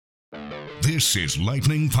This is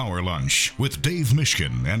Lightning Power Lunch with Dave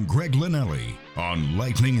Mishkin and Greg Linnelli on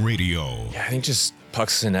Lightning Radio. Yeah, I think just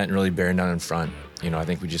pucks in net and really bearing down in front. I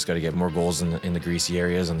think we just got to get more goals in the greasy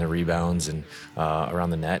areas and the rebounds and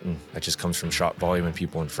around the net, and that just comes from shot volume and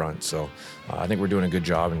people in front. So I think we're doing a good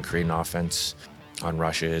job in creating offense on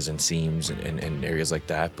rushes and seams and areas like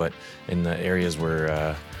that. But in the areas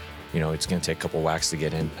where it's going to take a couple whacks to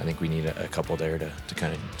get in, I think we need a couple there to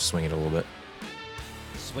kind of swing it a little bit.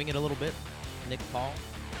 Swing it a little bit, Nick Paul.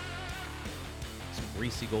 Some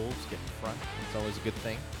greasy goals, get in front. It's always a good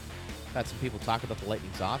thing. Had some people talk about the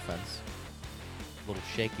Lightning's offense. A little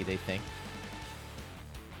shaky, they think.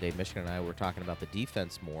 Dave Mishkin and I were talking about the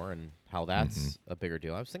defense more and how that's a bigger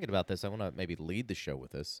deal. I was thinking about this. I want to maybe lead the show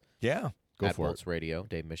with this. Yeah, go at for Bolts Radio,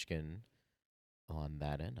 Dave Mishkin on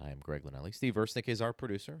that end. I am Greg Linnelli. Steve Versnick is our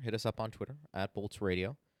producer. Hit us up on Twitter at Bolts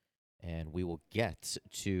Radio, and we will get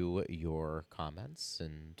to your comments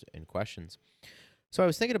and questions. So I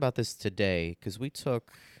was thinking about this today because we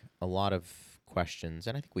took a lot of questions,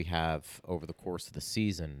 and I think we have over the course of the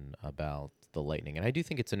season about the Lightning. And I do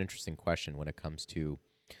think it's an interesting question when it comes to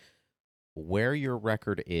where your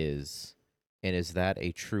record is, and is that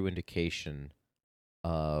a true indication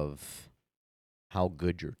of how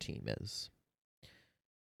good your team is?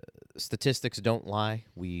 Statistics don't lie.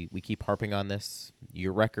 We keep harping on this.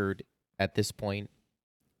 Your record at this point,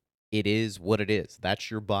 it is what it is. That's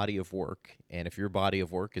your body of work. And if your body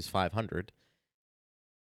of work is 500,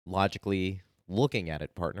 logically looking at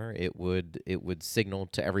it, partner, it would signal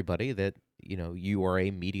to everybody that you are a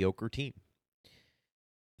mediocre team.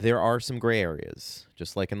 There are some gray areas,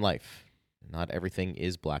 just like in life. Not everything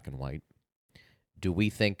is black and white. Do we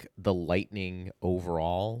think the Lightning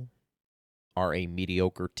overall are a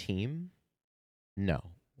mediocre team? No.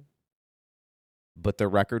 But the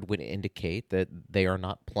record would indicate that they are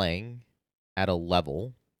not playing at a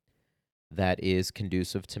level that is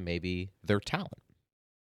conducive to maybe their talent.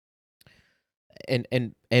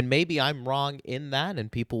 And maybe I'm wrong in that,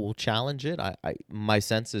 and people will challenge it. My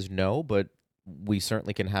sense is no, but we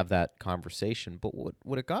certainly can have that conversation. But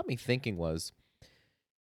what it got me thinking was,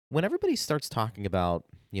 when everybody starts talking about,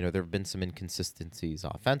 there have been some inconsistencies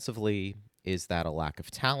offensively, is that a lack of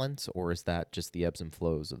talent, or is that just the ebbs and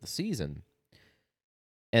flows of the season?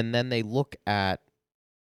 And then they look at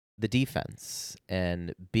the defense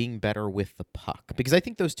and being better with the puck. Because I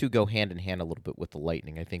think those two go hand in hand a little bit with the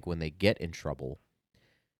Lightning. I think when they get in trouble,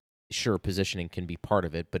 sure, positioning can be part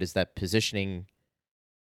of it, but is that positioning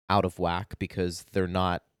out of whack because they're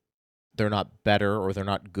not better or they're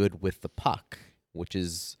not good with the puck, which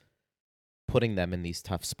is putting them in these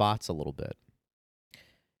tough spots a little bit.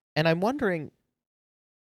 And I'm wondering,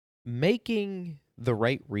 making the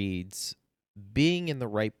right reads, being in the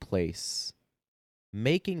right place,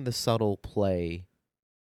 making the subtle play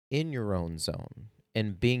in your own zone,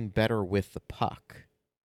 and being better with the puck.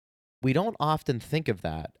 We don't often think of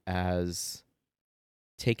that as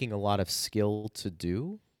taking a lot of skill to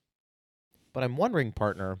do. But I'm wondering,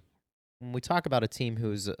 partner, when we talk about a team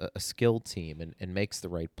who's a skilled team and makes the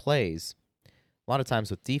right plays, a lot of times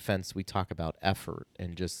with defense, we talk about effort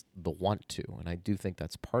and just the want to, and I do think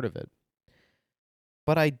that's part of it.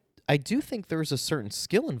 But I do think there's a certain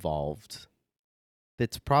skill involved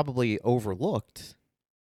that's probably overlooked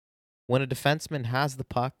when a defenseman has the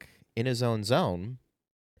puck in his own zone,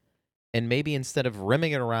 and maybe instead of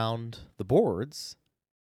rimming it around the boards,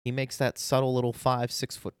 he makes that subtle little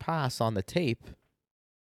 5-6 foot pass on the tape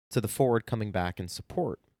to the forward coming back in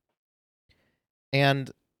support.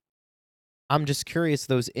 And I'm just curious,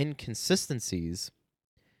 those inconsistencies,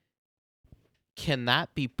 can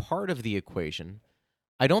that be part of the equation?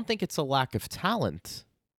 I don't think it's a lack of talent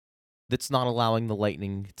that's not allowing the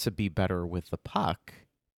Lightning to be better with the puck.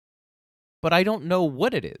 But I don't know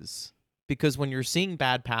what it is. Because when you're seeing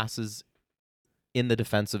bad passes in the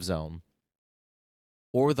defensive zone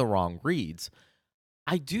or the wrong reads,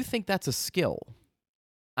 I do think that's a skill.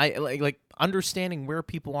 I like understanding where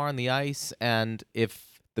people are on the ice, and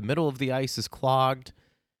if the middle of the ice is clogged,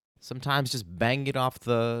 sometimes just bang it off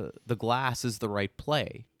the glass is the right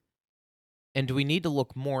play. And do we need to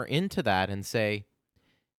look more into that and say,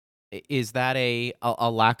 is that a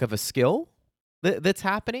lack of a skill that's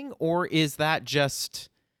happening? Or is that just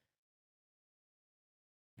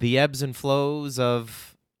the ebbs and flows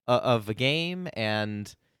of a game,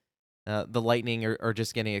 and the Lightning are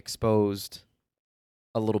just getting exposed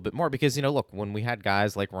a little bit more? Because, look, when we had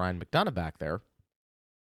guys like Ryan McDonough back there,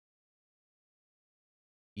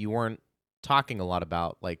 you weren't talking a lot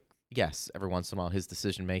about, like, yes, every once in a while his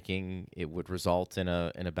decision-making, it would result in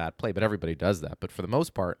a bad play, but everybody does that. But for the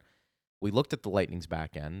most part, we looked at the Lightning's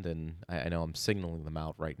back end, and I know I'm signaling them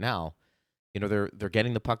out right now. They're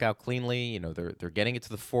getting the puck out cleanly. They're getting it to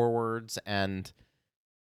the forwards, and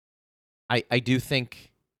I do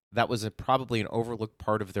think that was probably an overlooked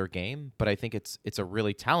part of their game, but I think it's a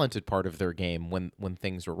really talented part of their game when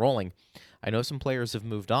things were rolling. I know some players have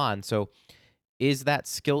moved on, so is that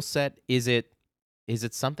skill set, is it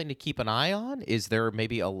something to keep an eye on? Is there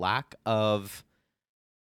maybe a lack of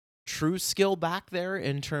true skill back there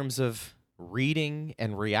in terms of reading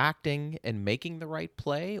and reacting and making the right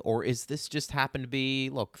play? Or is this just happen to be,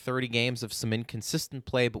 look, 30 games of some inconsistent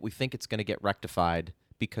play, but we think it's going to get rectified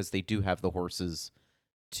because they do have the horses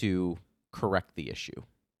to correct the issue?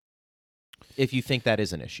 If you think that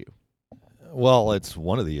is an issue. Well, it's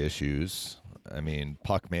one of the issues. I mean,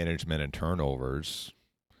 puck management and turnovers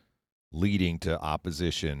leading to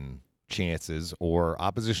opposition chances or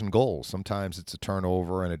opposition goals. Sometimes it's a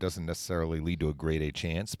turnover and it doesn't necessarily lead to a grade A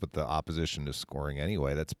chance, but the opposition is scoring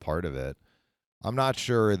anyway. That's part of it. I'm not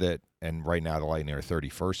sure that, and right now the Lightning are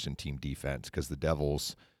 31st in team defense because the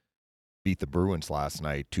Devils beat the Bruins last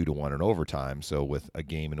night 2-1 in overtime. So with a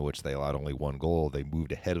game in which they allowed only one goal, they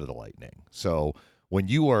moved ahead of the Lightning. So when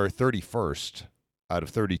you are 31st out of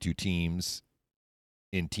 32 teams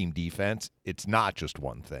in team defense, it's not just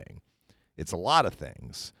one thing. It's a lot of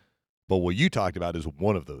things. But what you talked about is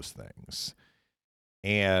one of those things.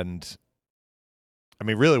 And, I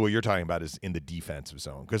mean, really what you're talking about is in the defensive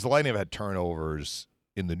zone. Because the Lightning have had turnovers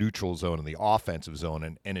in the neutral zone and the offensive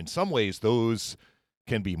zone. And in some ways, those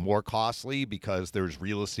can be more costly because there's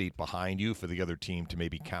real estate behind you for the other team to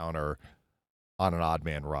maybe counter on an odd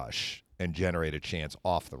man rush and generate a chance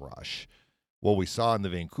off the rush. What we saw in the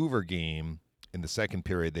Vancouver game, in the second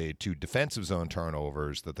period, they had 2 defensive zone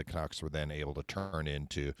turnovers that the Canucks were then able to turn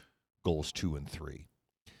into goals 2 and 3.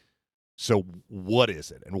 So what is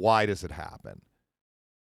it and why does it happen?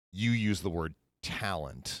 You use the word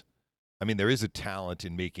talent. I mean, there is a talent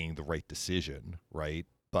in making the right decision, right?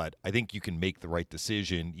 But I think you can make the right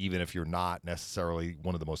decision even if you're not necessarily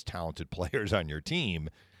one of the most talented players on your team.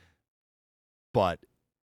 But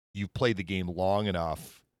you've played the game long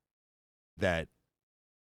enough that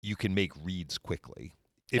you can make reads quickly.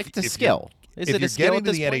 It's a skill. Is it a skill at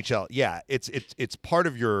this point? NHL, yeah, it's part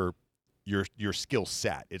of your skill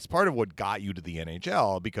set. It's part of what got you to the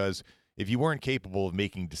NHL, because if you weren't capable of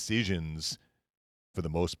making decisions, for the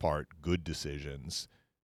most part, good decisions,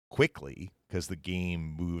 quickly, because the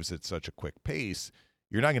game moves at such a quick pace,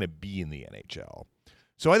 you're not going to be in the NHL.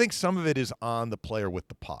 So I think some of it is on the player with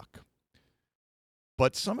the puck.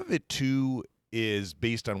 But some of it, too, is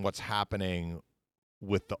based on what's happening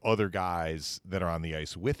with the other guys that are on the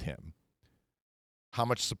ice with him. How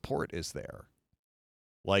much support is there?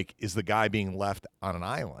 Like, is the guy being left on an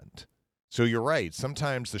island? So you're right.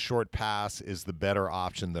 Sometimes the short pass is the better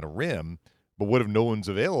option than a rim, but what if no one's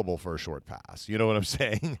available for a short pass? You know what I'm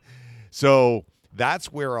saying? So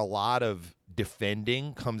that's where a lot of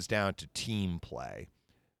defending comes down to team play.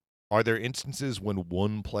 Are there instances when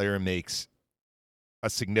one player makes a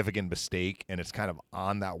significant mistake and it's kind of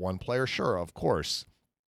on that one player? Sure, of course.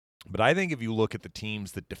 But I think if you look at the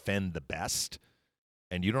teams that defend the best,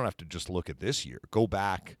 and you don't have to just look at this year, go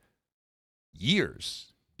back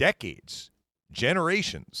years, decades,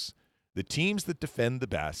 generations, the teams that defend the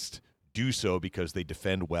best do so because they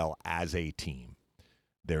defend well as a team.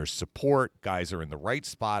 There's support, guys are in the right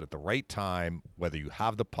spot at the right time, whether you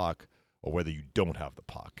have the puck or whether you don't have the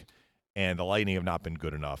puck. And the Lightning have not been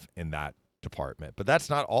good enough in that department. But that's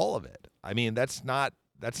not all of it. I mean, that's not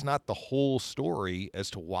the whole story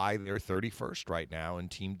as to why they're 31st right now in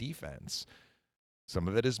team defense. Some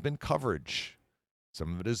of it has been coverage.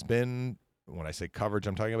 Some of it has been, when I say coverage,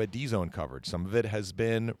 I'm talking about D-zone coverage. Some of it has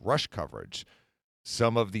been rush coverage.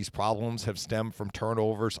 Some of these problems have stemmed from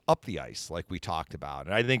turnovers up the ice, like we talked about.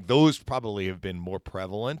 And I think those probably have been more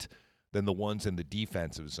prevalent than the ones in the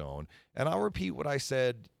defensive zone. And I'll repeat what I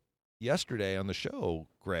said yesterday on the show,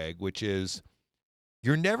 Greg, which is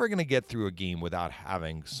you're never going to get through a game without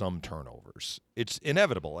having some turnovers. It's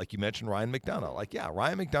inevitable. Like you mentioned, Ryan McDonagh. Like, yeah,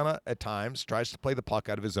 Ryan McDonagh at times tries to play the puck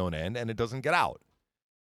out of his own end, and it doesn't get out.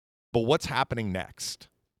 But what's happening next?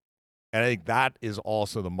 And I think that is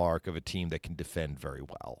also the mark of a team that can defend very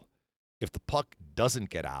well. If the puck doesn't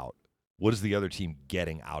get out, what is the other team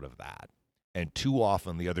getting out of that? And too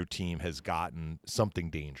often the other team has gotten something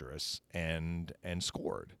dangerous and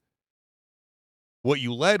scored. What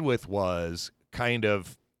you led with was kind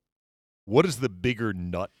of, what is the bigger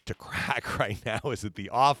nut to crack right now? Is it the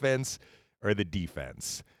offense or the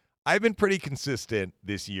defense? I've been pretty consistent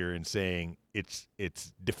this year in saying it's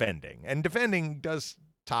defending. And defending does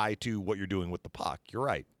tie to what you're doing with the puck. You're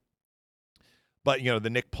right. But, the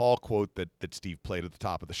Nick Paul quote that Steve played at the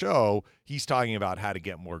top of the show, he's talking about how to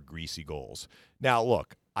get more greasy goals. Now,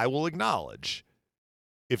 look, I will acknowledge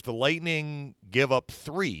if the Lightning give up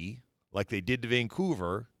 3 like they did to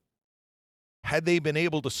Vancouver, had they been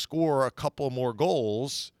able to score a couple more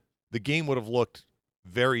goals, the game would have looked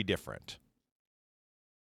very different.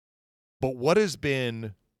 But what has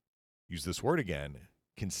been, use this word again,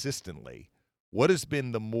 consistently, what has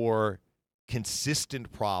been the more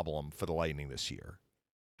consistent problem for the Lightning this year?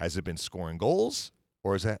 Has it been scoring goals,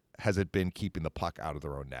 or has it been keeping the puck out of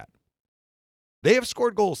their own net? They have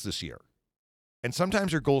scored goals this year. And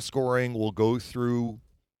sometimes your goal scoring will go through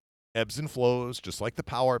ebbs and flows, just like the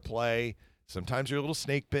power play. Sometimes you're a little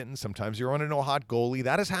snake bitten. Sometimes you're running a hot goalie.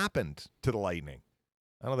 That has happened to the Lightning.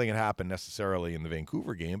 I don't think it happened necessarily in the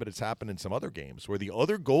Vancouver game, but it's happened in some other games where the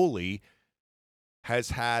other goalie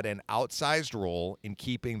has had an outsized role in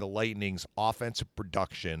keeping the Lightning's offensive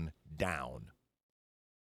production down.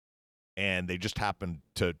 And they just happened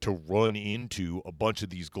to run into a bunch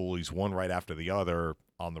of these goalies, one right after the other,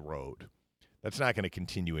 on the road. That's not going to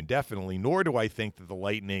continue indefinitely, nor do I think that the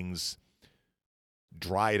Lightning's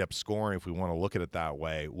dried up scoring, if we want to look at it that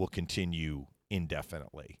way, will continue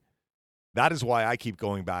indefinitely. That is why I keep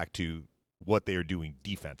going back to what they are doing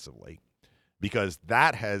defensively, because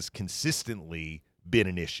that has consistently been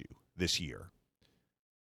an issue this year.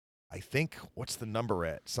 I think, what's the number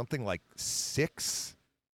at? Something like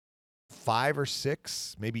 5 or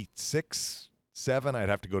 6, maybe 6, 7. I'd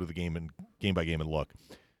have to go to the game by game and look.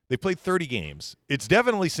 They played 30 games. It's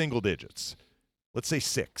definitely single digits. Let's say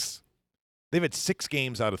 6. They've had 6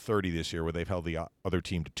 games out of 30 this year where they've held the other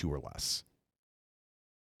team to 2 or less.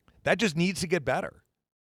 That just needs to get better.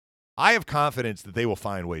 I have confidence that they will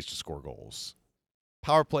find ways to score goals.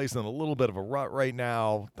 Power play's in a little bit of a rut right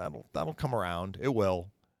now. That'll come around. It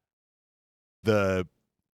will. The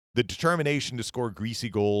determination to score greasy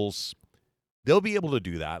goals, they'll be able to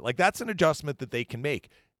do that. Like, that's an adjustment that they can make.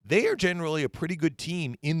 They are generally a pretty good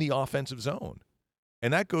team in the offensive zone.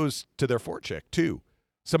 And that goes to their forecheck, too.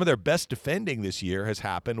 Some of their best defending this year has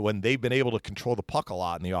happened when they've been able to control the puck a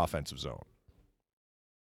lot in the offensive zone.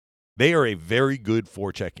 They are a very good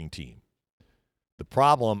forechecking team. The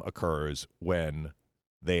problem occurs when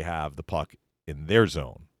they have the puck in their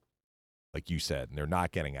zone, like you said, and they're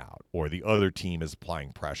not getting out, or the other team is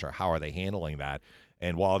applying pressure. How are they handling that?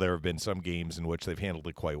 And while there have been some games in which they've handled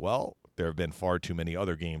it quite well, there have been far too many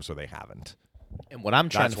other games where they haven't. And what I'm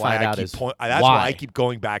trying to find out is that's why I keep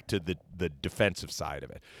going back to the defensive side of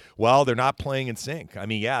it. Well, they're not playing in sync. I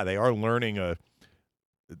mean, yeah, they are learning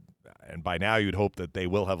and by now you'd hope that they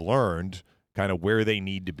will have learned kind of where they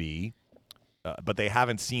need to be, but they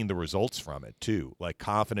haven't seen the results from it too. Like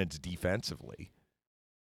confidence defensively,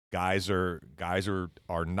 guys are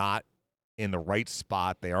not in the right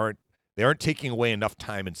spot. They aren't taking away enough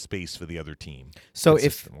time and space for the other team. So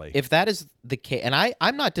if that is the case, and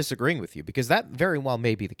I'm not disagreeing with you, because that very well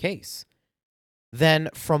may be the case, then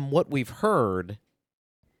from what we've heard,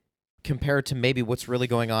 compared to maybe what's really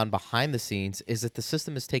going on behind the scenes, is that the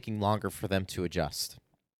system is taking longer for them to adjust.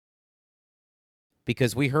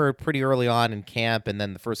 Because we heard pretty early on in camp and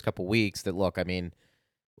then the first couple weeks that, look, I mean,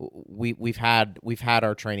 we've had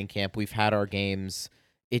our training camp, we've had our games.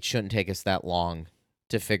 It shouldn't take us that long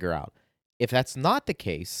to figure out. If that's not the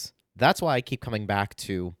case, that's why I keep coming back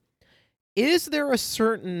to, is there a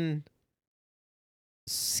certain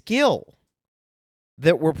skill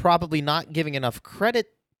that we're probably not giving enough credit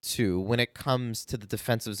to when it comes to the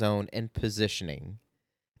defensive zone and positioning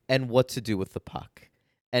and what to do with the puck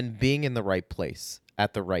and being in the right place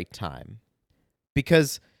at the right time?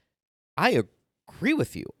 Because I agree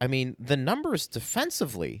with you. I mean, the numbers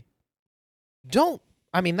defensively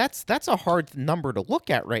that's a hard number to look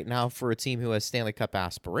at right now for a team who has Stanley Cup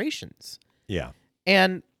aspirations. Yeah.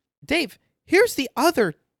 And Dave, here's the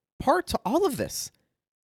other part to all of this.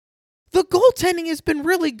 The goaltending has been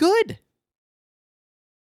really good.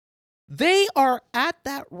 They are at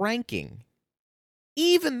that ranking,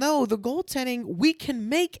 even though the goaltending, we can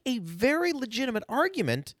make a very legitimate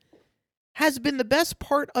argument, has been the best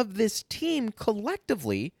part of this team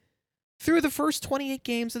collectively through the first 28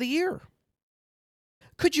 games of the year.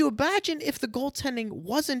 Could you imagine if the goaltending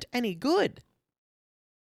wasn't any good?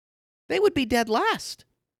 They would be dead last.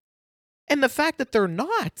 And the fact that they're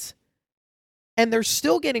not, and they're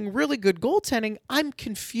still getting really good goaltending, I'm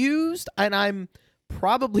confused, and I'm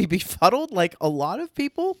probably befuddled like a lot of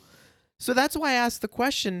people. So that's why I asked the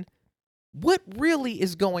question, what really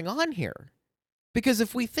is going on here? Because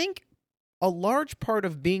if we think a large part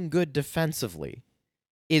of being good defensively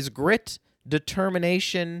is grit,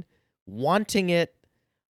 determination, wanting it,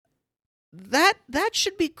 that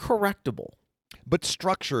should be correctable. But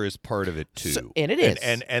structure is part of it too, and it is,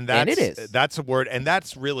 and that's a word, and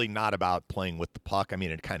that's really not about playing with the puck. I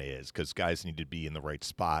mean, it kind of is, because guys need to be in the right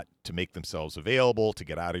spot to make themselves available, to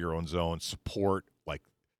get out of your own zone, support like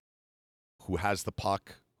who has the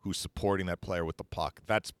puck, who's supporting that player with the puck.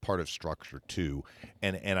 That's part of structure too.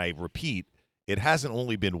 And I repeat, it hasn't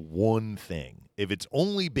only been one thing. If it's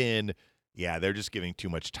only been, they're just giving too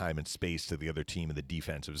much time and space to the other team in the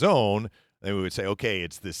defensive zone, then we would say, okay,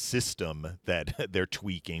 it's this system that they're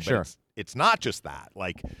tweaking. Sure. But it's not just that.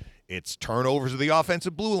 Like, it's turnovers of the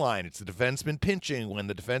offensive blue line. It's the defenseman pinching when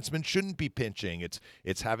the defenseman shouldn't be pinching.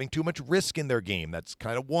 It's having too much risk in their game. That's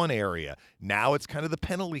kind of one area. Now it's kind of the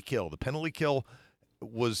penalty kill. The penalty kill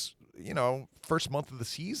was, first month of the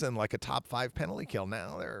season, like a top 5 penalty kill.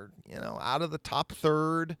 Now they're, out of the top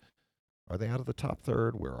third. Are they out of the top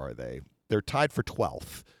third? Where are they? They're tied for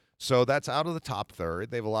 12th. So that's out of the top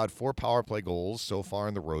third. They've allowed 4 power play goals so far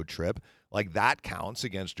in the road trip. Like, that counts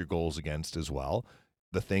against your goals against as well.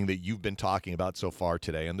 The thing that you've been talking about so far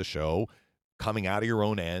today on the show, coming out of your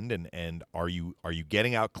own end, and are you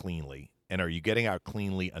getting out cleanly? And are you getting out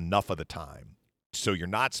cleanly enough of the time so you're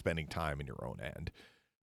not spending time in your own end?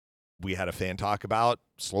 We had a fan talk about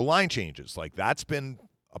slow line changes. Like, that's been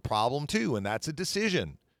a problem too, and that's a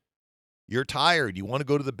decision. You're tired. You want to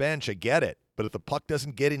go to the bench. I get it. But if the puck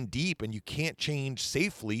doesn't get in deep and you can't change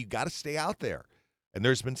safely, you got to stay out there. And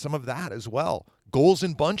there's been some of that as well. Goals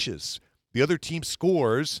in bunches. The other team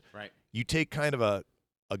scores. Right. You take kind of a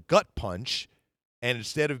gut punch, and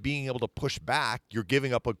instead of being able to push back, you're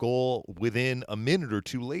giving up a goal within a minute or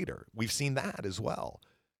two later. We've seen that as well.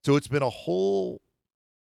 So it's been a whole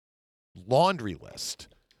laundry list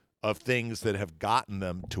of things that have gotten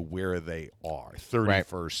them to where they are,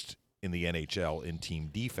 31st in the NHL in team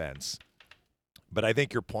defense. But I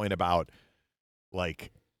think your point about,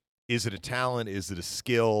 like, is it a talent? Is it a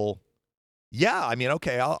skill? Yeah, I mean,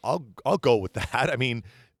 okay, I'll go with that. I mean,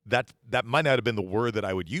 that might not have been the word that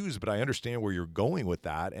I would use, but I understand where you're going with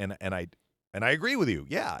that, and I agree with you.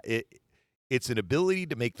 Yeah, it's an ability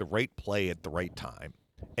to make the right play at the right time,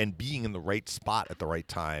 and being in the right spot at the right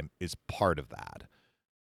time is part of that.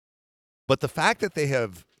 But the fact that they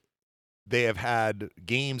have had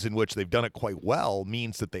games in which they've done it quite well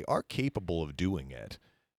means that they are capable of doing it.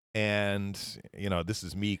 And, this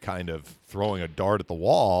is me kind of throwing a dart at the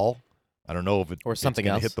wall. I don't know if it's going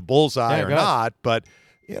to hit the bullseye or not, but,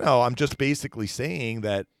 I'm just basically saying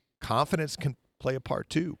that confidence can play a part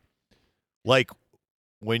too. Like,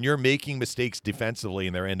 when you're making mistakes defensively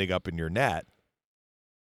and they're ending up in your net,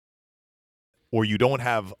 or you don't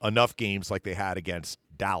have enough games like they had against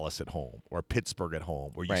Dallas at home or Pittsburgh at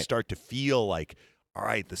home, where you start to feel like, all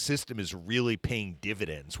right, the system is really paying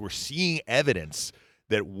dividends. We're seeing evidence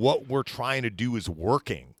that what we're trying to do is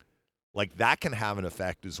working. Like, that can have an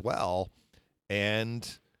effect as well. And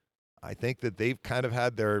I think that they've kind of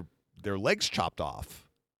had their legs chopped off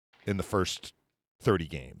in the first 30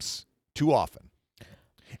 games too often.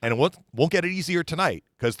 And it won't get it easier tonight,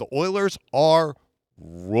 because the Oilers are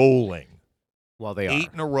rolling. Well, they are. 8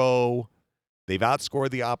 in a row. They've outscored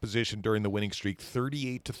the opposition during the winning streak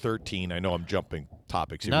 38-13. I know I'm jumping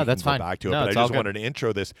topics here. No, that's fine. Go back to it, No, but I it's all just good. wanted to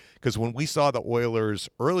intro this, because when we saw the Oilers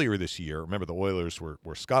earlier this year, remember the Oilers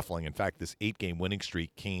were scuffling. In fact, this 8-game winning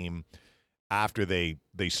streak came after they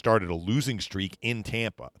started a losing streak in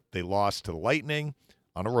Tampa. They lost to the Lightning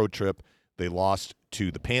on a road trip. They lost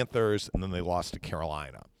to the Panthers, and then they lost to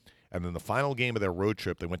Carolina. And then the final game of their road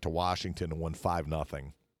trip, they went to Washington and won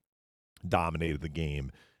 5-0. Dominated the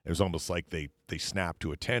game. It was almost like they snapped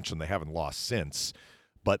to attention. They haven't lost since.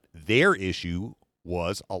 But their issue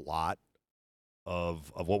was a lot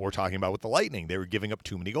of what we're talking about with the Lightning. They were giving up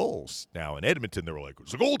too many goals. Now, in Edmonton, they were like,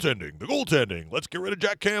 it's the goaltending. Let's get rid of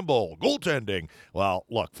Jack Campbell. Goaltending. Well,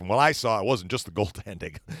 look, from what I saw, it wasn't just the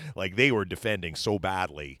goaltending. Like, they were defending so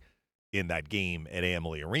badly in that game at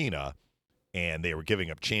Amalie Arena, and they were giving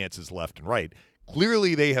up chances left and right.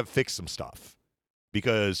 Clearly, they have fixed some stuff,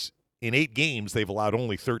 because in 8 games, they've allowed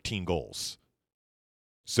only 13 goals.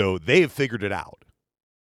 So they have figured it out.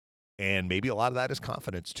 And maybe a lot of that is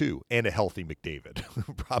confidence, too. And a healthy McDavid,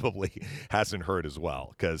 who probably hasn't hurt as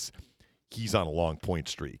well, because he's on a long point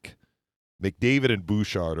streak. McDavid and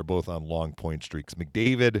Bouchard are both on long point streaks.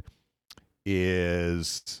 McDavid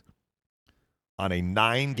is on a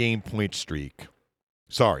 9-game point streak.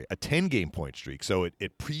 Sorry, a 10-game point streak. So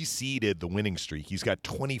it preceded the winning streak. He's got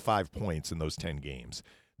 25 points in those 10 games.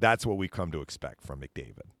 That's what we've come to expect from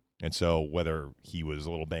McDavid. And so whether he was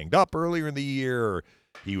a little banged up earlier in the year or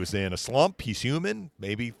he was in a slump, he's human.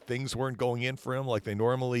 Maybe things weren't going in for him like they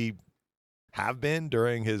normally have been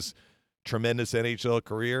during his tremendous NHL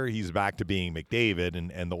career, he's back to being McDavid,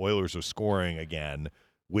 and the Oilers are scoring again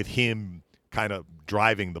with him kind of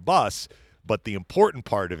driving the bus. But the important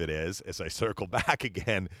part of it is, as I circle back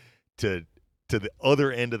again to the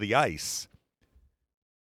other end of the ice,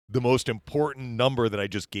 the most important number that I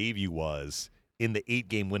just gave you was in the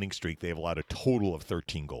 8-game winning streak, they have allowed a total of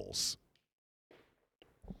 13 goals.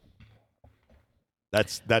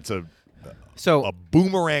 That's a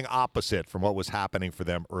boomerang opposite from what was happening for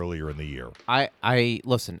them earlier in the year. I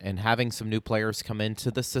listen, and having some new players come into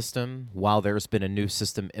the system while there's been a new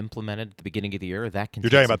system implemented at the beginning of the year, that can. You're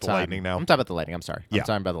talking about the Lightning now? I'm talking about the Lightning. I'm sorry. Yeah. I'm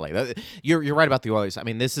talking about the Lightning. You're right about the Oilers. I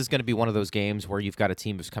mean, this is going to be one of those games where you've got a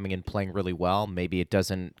team who's coming in playing really well. Maybe it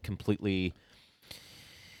doesn't completely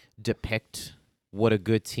depict what a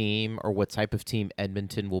good team or what type of team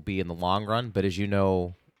Edmonton will be in the long run. But as you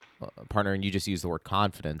know, partner, and you just used the word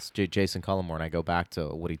confidence. Jason Cullimore, and I go back to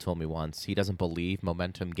what he told me once. He doesn't believe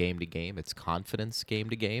momentum game to game. It's confidence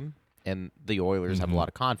game to game, and the Oilers have a lot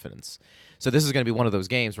of confidence. So this is going to be one of those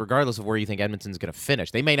games, regardless of where you think Edmonton's going to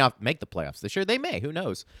finish. They may not make the playoffs this year. They may. Who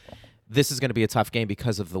knows? This is going to be a tough game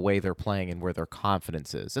because of the way they're playing and where their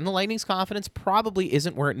confidence is. And the Lightning's confidence probably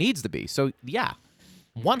isn't where it needs to be. So, yeah,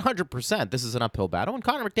 100%, this is an uphill battle, and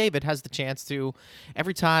Connor McDavid has the chance to,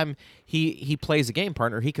 every time he plays a game,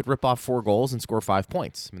 partner, he could rip off 4 goals and score 5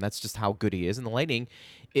 points. I mean, that's just how good he is. And the Lightning,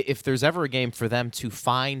 if there's ever a game for them to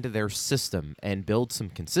find their system and build some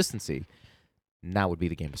consistency, now would be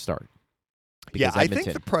the game to start. Yeah, I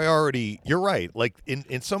think the priority, you're right, like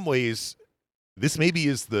in some ways, this maybe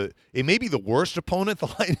is it may be the worst opponent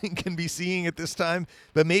the Lightning can be seeing at this time,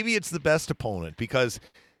 but maybe it's the best opponent because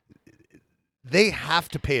they have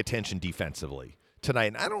to pay attention defensively tonight.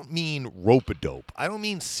 And I don't mean rope-a-dope. I don't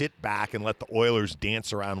mean sit back and let the Oilers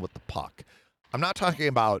dance around with the puck. I'm not talking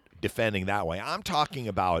about defending that way. I'm talking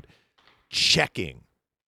about checking,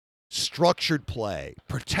 structured play,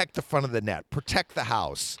 protect the front of the net, protect the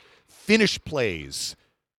house, finish plays.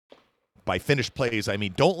 By finish plays, I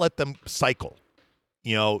mean don't let them cycle.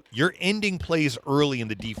 You know, you're ending plays early in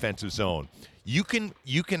the defensive zone. You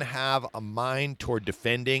can have a mind toward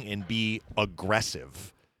defending and be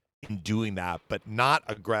aggressive in doing that, but not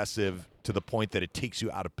aggressive to the point that it takes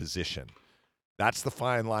you out of position. That's the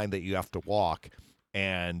fine line that you have to walk,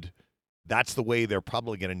 and that's the way they're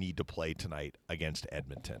probably going to need to play tonight against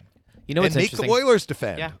Edmonton. You know, and make the Oilers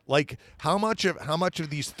defend. Yeah. Like how much of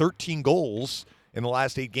these 13 goals in the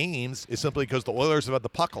last 8 games is simply because the Oilers have had the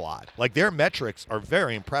puck a lot. Like their metrics are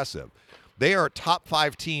very impressive. They are a top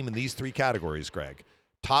 5 team in these 3 categories, Greg.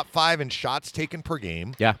 Top 5 in shots taken per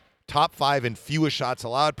game. Yeah. Top 5 in fewest shots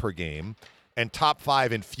allowed per game. And top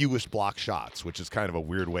 5 in fewest blocked shots, which is kind of a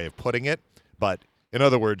weird way of putting it. But in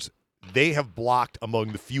other words, they have blocked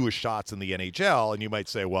among the fewest shots in the NHL. And you might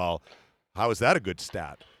say, well, how is that a good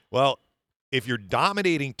stat? Well, if you're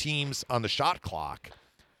dominating teams on the shot clock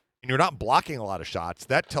and you're not blocking a lot of shots,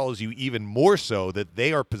 that tells you even more so that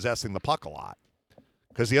they are possessing the puck a lot.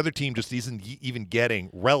 Because the other team just isn't even getting,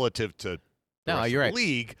 relative to the rest of the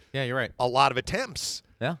league, yeah, you're right, a lot of attempts.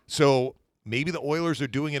 Yeah. So maybe the Oilers are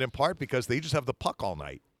doing it in part because they just have the puck all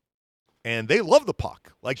night. And they love the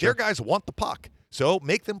puck. Like, their guys want the puck. So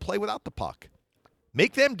make them play without the puck.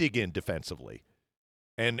 Make them dig in defensively.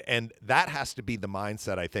 And that has to be the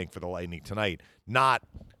mindset, I think, for the Lightning tonight. Not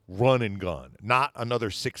run and gun. Not another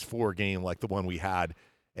 6-4 game like the one we had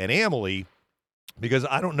at Amalie. Because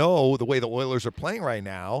I don't know the way the Oilers are playing right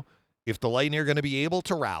now if the Lightning are going to be able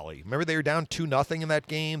to rally. Remember, they were down 2-0 in that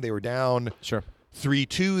game. They were down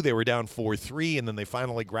 3-2. They were down 4-3, and then they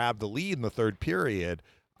finally grabbed the lead in the third period.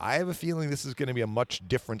 I have a feeling this is going to be a much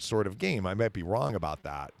different sort of game. I might be wrong about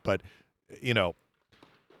that. But, you know,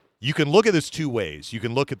 you can look at this 2 ways. You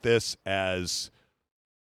can look at this as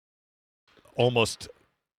almost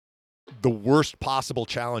the worst possible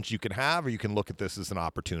challenge you can have, or you can look at this as an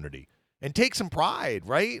opportunity. And take some pride,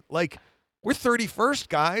 right? Like, we're 31st,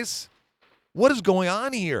 guys. What is going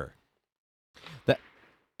on here?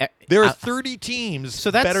 There are 30 teams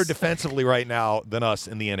better defensively right now than us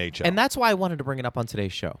in the NHL. And that's why I wanted to bring it up on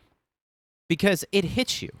today's show. Because it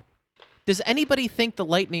hits you. Does anybody think the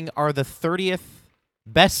Lightning are the 30th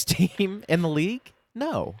best team in the league?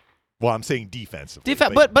 No. Well, I'm saying defensively.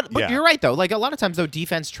 But you're right, though. Like, a lot of times, though,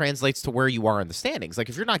 defense translates to where you are in the standings. Like,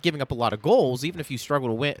 if you're not giving up a lot of goals, even if you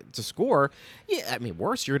struggle to score, I mean,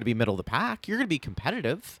 worse, you're going to be middle of the pack. You're going to be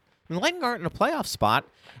competitive. I mean, the Lightning aren't in a playoff spot,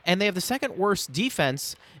 and they have the second worst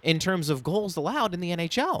defense in terms of goals allowed in the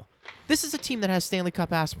NHL. This is a team that has Stanley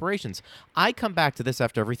Cup aspirations. I come back to this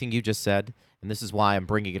after everything you just said, and this is why I'm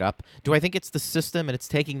bringing it up. Do I think it's the system and it's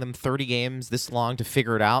taking them 30 games this long to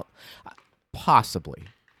figure it out? Possibly.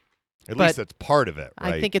 At least that's part of it,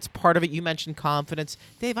 right? I think it's part of it. You mentioned confidence.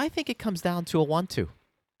 Dave, I think it comes down to a 1-2.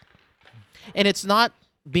 And it's not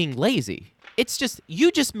being lazy. It's just,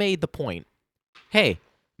 you just made the point. Hey,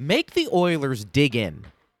 make the Oilers dig in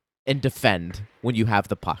and defend when you have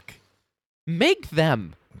the puck. Make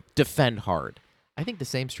them defend hard. I think the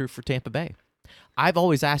same's true for Tampa Bay. I've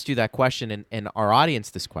always asked you that question and our audience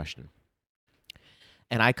this question.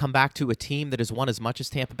 And I come back to a team that has won as much as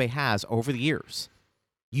Tampa Bay has over the years.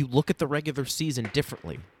 You look at the regular season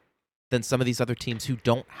differently than some of these other teams who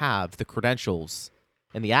don't have the credentials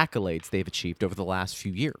and the accolades they've achieved over the last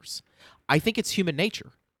few years. I think it's human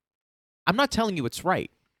nature. I'm not telling you it's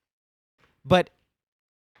right. But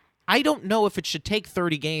I don't know if it should take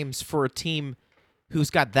 30 games for a team who's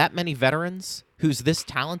got that many veterans, who's this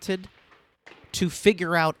talented, to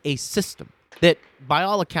figure out a system that, by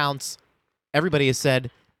all accounts, everybody has said,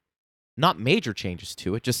 not major changes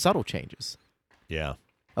to it, just subtle changes. Yeah.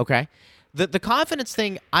 Okay? The confidence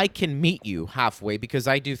thing, I can meet you halfway because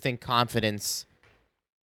I do think confidence,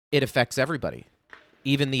 it affects everybody.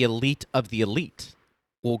 Even the elite of the elite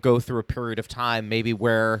will go through a period of time maybe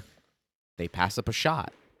where they pass up a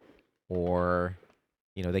shot or,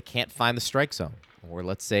 they can't find the strike zone. Or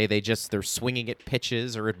let's say they're swinging at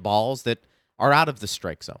pitches or at balls that are out of the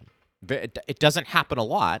strike zone. It doesn't happen a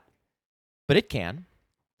lot, but it can.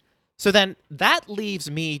 So then that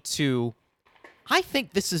leaves me to, I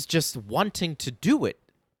think this is just wanting to do it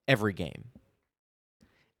every game.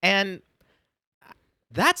 And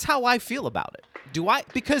that's how I feel about it.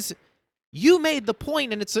 Because you made the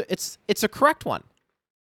point, and it's a correct one.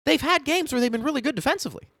 They've had games where they've been really good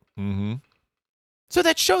defensively. Mm-hmm. So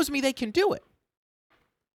that shows me they can do it.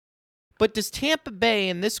 But does Tampa Bay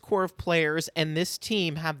and this core of players and this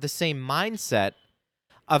team have the same mindset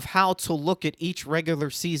of how to look at each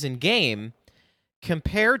regular season game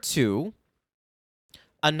compared to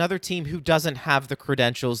another team who doesn't have the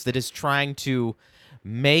credentials that is trying to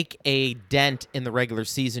make a dent in the regular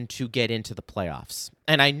season to get into the playoffs?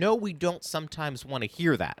 And I know we don't sometimes want to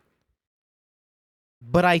hear that,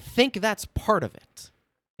 but I think that's part of it.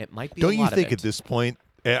 It might be. Don't a you lot think of it. at this point?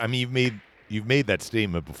 I mean, you've made that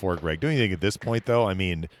statement before, Greg. Don't you think at this point, though? I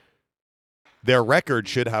mean, their record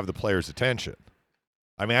should have the players' attention.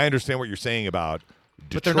 I mean, I understand what you're saying about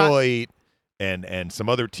Detroit and some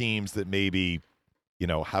other teams that maybe,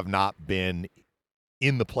 have not been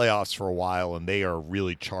in the playoffs for a while, and they are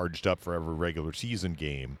really charged up for every regular season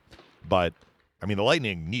game. But, I mean, the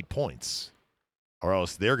Lightning need points, or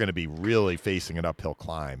else they're going to be really facing an uphill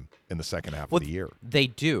climb in the second half of the year. They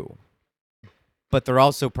do. But they're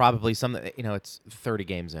also probably it's 30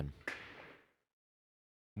 games in.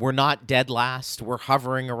 We're not dead last. We're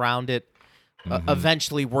hovering around it. Mm-hmm.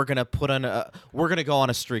 Eventually, we're gonna we're gonna go on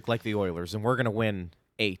a streak like the Oilers, and we're gonna win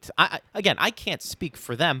 8. I can't speak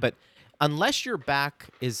for them, but unless your back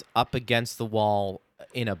is up against the wall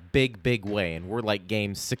in a big, big way, and we're like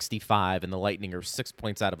game 65, and the Lightning are 6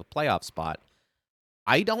 points out of a playoff spot,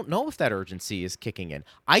 I don't know if that urgency is kicking in.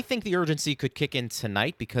 I think the urgency could kick in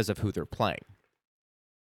tonight because of who they're playing.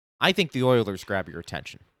 I think the Oilers grab your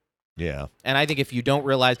attention. Yeah. And I think if you don't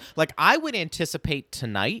realize, I would anticipate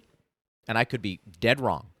tonight, and I could be dead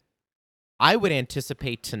wrong, I would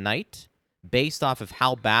anticipate tonight, based off of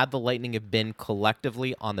how bad the Lightning have been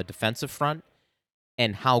collectively on the defensive front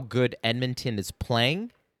and how good Edmonton is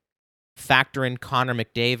playing, factor in Connor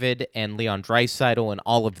McDavid and Leon Draisaitl and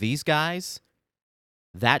all of these guys,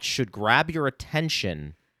 that should grab your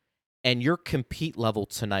attention, and your compete level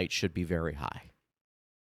tonight should be very high.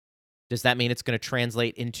 Does that mean it's going to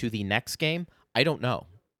translate into the next game? I don't know.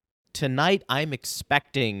 Tonight, I'm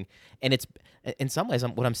expecting, and it's in some ways,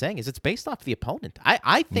 what I'm saying is it's based off the opponent.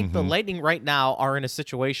 I think the Lightning right now are in a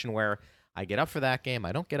situation where I get up for that game,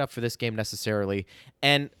 I don't get up for this game necessarily,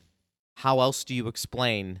 and how else do you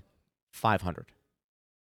explain 500?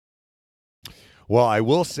 Well, I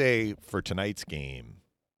will say for tonight's game,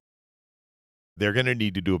 they're going to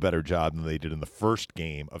need to do a better job than they did in the first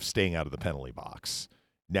game of staying out of the penalty box.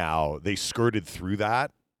 Now, they skirted through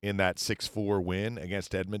that in that 6-4 win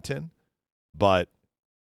against Edmonton, but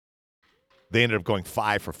they ended up going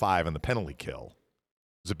 5 for 5 on the penalty kill.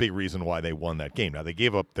 It's a big reason why they won that game. Now, they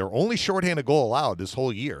gave up their only shorthanded goal allowed this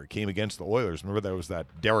whole year. It came against the Oilers. Remember, there was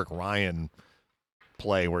that Derek Ryan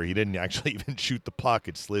play where he didn't actually even shoot the puck.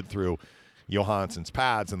 It slid through Johansson's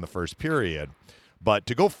pads in the first period. But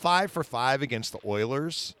to go 5 for 5 against the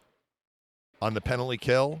Oilers on the penalty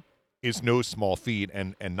kill is no small feat,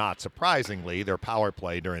 and not surprisingly, their power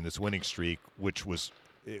play during this winning streak, which was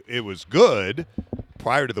it was good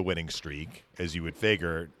prior to the winning streak, as you would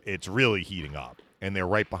figure, it's really heating up. And they're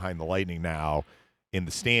right behind the Lightning now in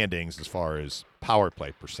the standings as far as power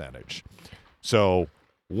play percentage. So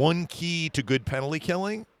one key to good penalty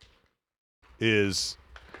killing is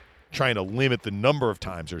trying to limit the number of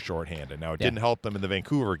times they're shorthanded. Now, it didn't help them in the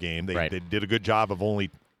Vancouver game. They did a good job of only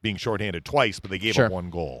being shorthanded twice, but they gave up one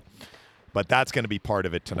goal. But that's going to be part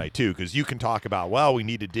of it tonight, too, because you can talk about, well, we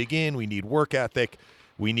need to dig in, we need work ethic,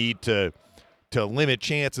 we need to limit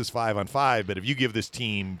chances 5-on-5, but if you give this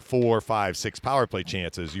team 4, 5, 6 power play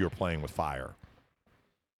chances, you're playing with fire.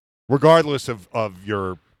 Regardless of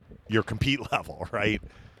your compete level, right?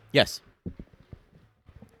 Yes.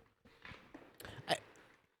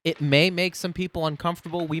 It may make some people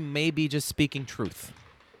uncomfortable. We may be just speaking truth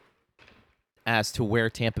as to where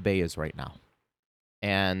Tampa Bay is right now.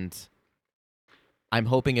 And I'm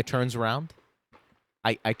hoping it turns around.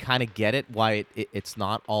 I kind of get it, why it's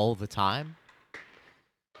not all the time.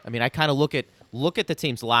 I mean, I kind of look at the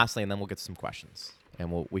teams lastly, and then we'll get to some questions.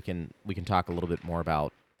 And we can talk a little bit more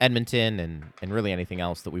about Edmonton and really anything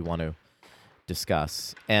else that we want to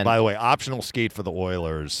discuss. And by the way, optional skate for the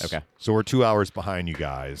Oilers. Okay. So we're 2 hours behind you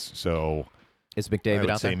guys. So is McDavid I would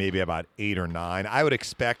out say there? maybe about 8 or 9. I would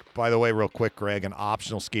expect, by the way, real quick, Greg, an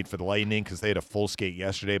optional skate for the Lightning because they had a full skate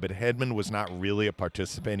yesterday, but Hedman was not really a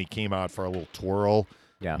participant. He came out for a little twirl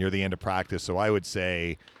near the end of practice. So I would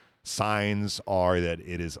say signs are that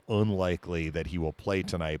it is unlikely that he will play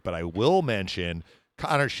tonight. But I will mention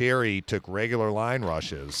Connor Sherry took regular line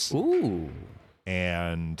rushes. Ooh.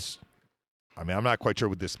 And I mean, I'm not quite sure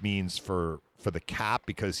what this means for the cap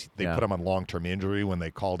because they put him on long-term injury when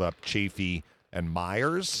they called up Chafee and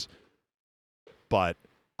Myers. But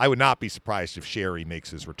I would not be surprised if Sherry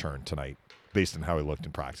makes his return tonight based on how he looked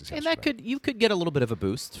in practice yesterday. And you could get a little bit of a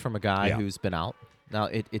boost from a guy who's been out. Now,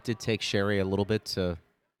 it did take Sherry a little bit to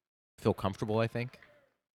feel comfortable, I think.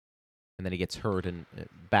 And then he gets hurt, and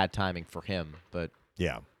bad timing for him. But,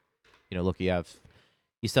 look, you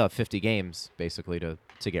still have 50 games, basically, to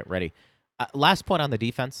get ready. Last point on the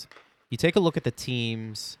defense. You take a look at the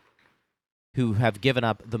teams who have given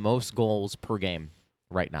up the most goals per game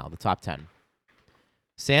right now, the top 10.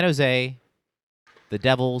 San Jose, the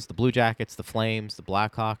Devils, the Blue Jackets, the Flames, the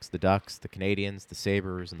Blackhawks, the Ducks, the Canadiens, the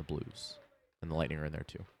Sabres, and the Blues. And the Lightning are in there,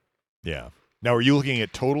 too. Yeah. Now, are you looking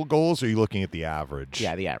at total goals or are you looking at the average?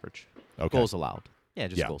 Yeah, the average. Okay. Goals allowed. Yeah,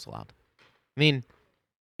 just goals allowed. I mean,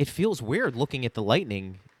 it feels weird looking at the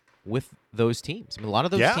Lightning with those teams. I mean, a lot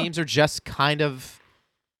of those teams are just kind of,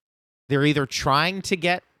 they're either trying to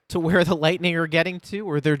get to where the Lightning are getting to,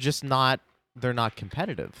 or they're just not, they're not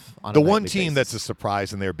competitive. On the a one nightly team basis. that's a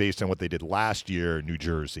surprise in there based on what they did last year, New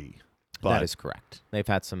Jersey. But that is correct. They've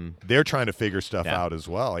had some. They're trying to figure stuff out as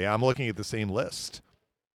well. Yeah, I'm looking at the same list.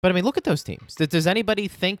 But, I mean, look at those teams. Does anybody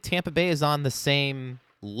think Tampa Bay is on the same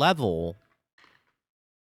level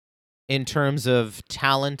in terms of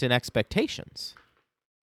talent and expectations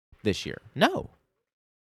this year? No.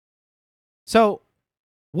 So,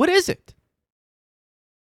 what is it?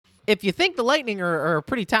 If you think the Lightning are a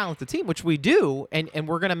pretty talented team, which we do, and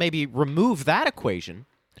we're going to maybe remove that equation.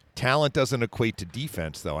 Talent doesn't equate to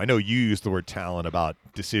defense, though. I know you use the word talent about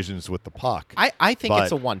decisions with the puck. I think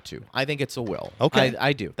it's a 1-2. I think it's a will. Okay.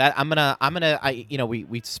 I do. That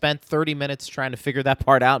we spent 30 minutes trying to figure that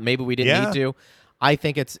part out. Maybe we didn't need to. I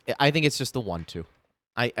think it's just a 1-2.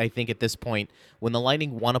 I think at this point, when the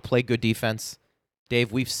Lightning want to play good defense,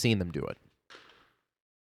 Dave, we've seen them do it.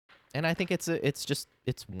 And I think it's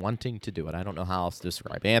wanting to do it. I don't know how else to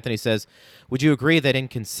describe it. Anthony says, would you agree that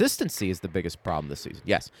inconsistency is the biggest problem this season?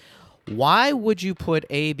 Yes. Why would you put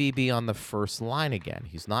ABB on the first line again?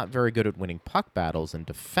 He's not very good at winning puck battles and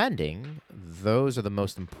defending. Those are the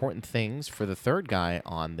most important things for the third guy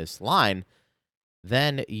on this line.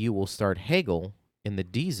 Then you will start Hagel in the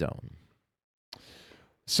D zone.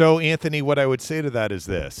 So, Anthony, what I would say to that is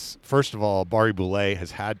this. First of all, Barry Boulay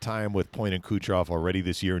has had time with Point and Kucherov already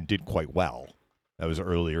this year and did quite well. That was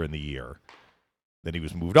earlier in the year. Then he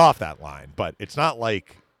was moved off that line. But it's not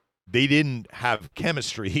like they didn't have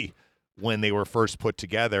chemistry when they were first put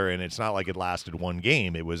together, and it's not like it lasted one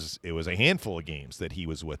game. It was a handful of games that he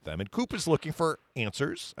was with them. And Coop is looking for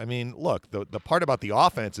answers. I mean, look, the part about the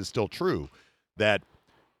offense is still true that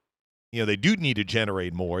they do need to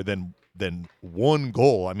generate more than one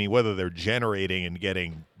goal. I mean, whether they're generating and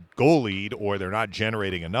getting goal lead or they're not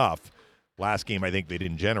generating enough. Last game, I think they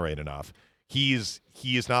didn't generate enough. He is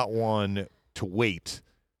not one to wait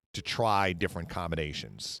to try different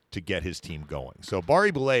combinations to get his team going. So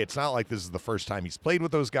Barry Boulay, it's not like this is the first time he's played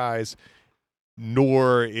with those guys,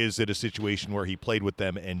 nor is it a situation where he played with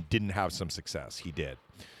them and didn't have some success. He did.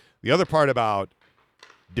 The other part about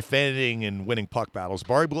defending and winning puck battles,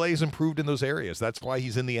 Barry Boulay has improved in those areas. That's why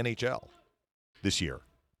he's in the NHL this year.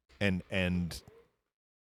 And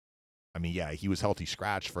I mean, yeah, he was healthy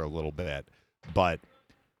scratch for a little bit, but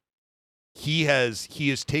he has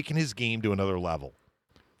taken his game to another level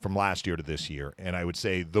from last year to this year, and I would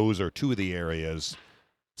say those are two of the areas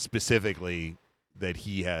specifically that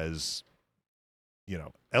he has,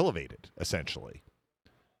 elevated essentially.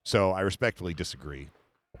 So I respectfully disagree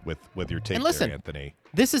with your take And listen, there, Anthony.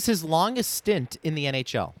 This is his longest stint in the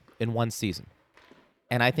NHL in one season.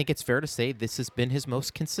 And I think it's fair to say this has been his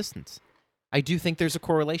most consistent. I do think there's a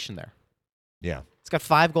correlation there. Yeah. He's got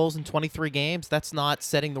 5 goals in 23 games. That's not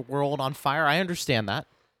setting the world on fire. I understand that.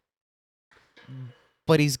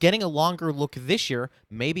 But he's getting a longer look this year,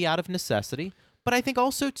 maybe out of necessity. But I think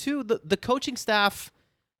also, too, the coaching staff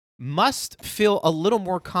must feel a little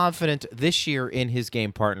more confident this year in his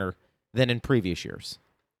game partner than in previous years.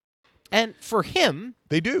 And for him,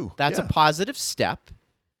 They do. that's a positive step.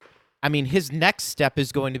 I mean, his next step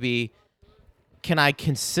is going to be, can I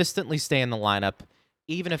consistently stay in the lineup,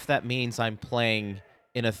 even if that means I'm playing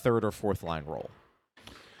in a third or fourth line role?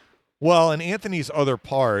 Well, and Anthony's other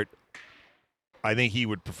part, I think he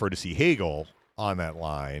would prefer to see Hagel on that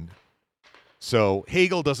line. So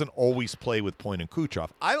Hagel doesn't always play with Point and Kucherov.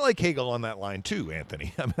 I like Hagel on that line too,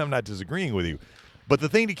 Anthony. I'm not disagreeing with you. But the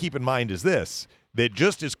thing to keep in mind is this, that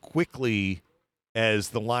just as quickly as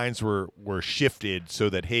the lines were shifted so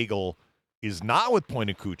that Hagel is not with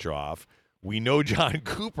Point and Kucherov, we know John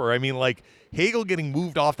Cooper. I mean, like, Hagel getting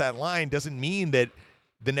moved off that line doesn't mean that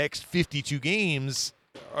the next 52 games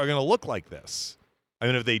are going to look like this. I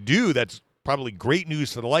mean, if they do, that's probably great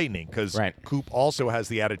news for the Lightning, because Coop also has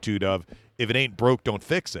the attitude of, if it ain't broke, don't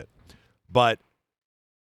fix it. But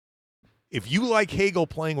if you like Hagel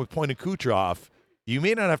playing with Point and Kucherov, you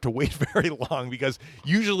may not have to wait very long, because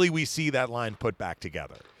usually we see that line put back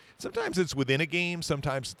together. Sometimes it's within a game.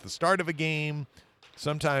 Sometimes it's the start of a game.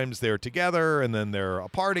 Sometimes they're together and then they're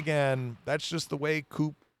apart again. That's just the way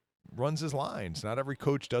Coop runs his lines. Not every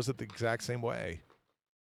coach does it the exact same way.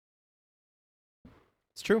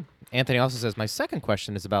 It's true. Anthony also says, my second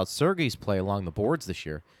question is about Sergei's play along the boards this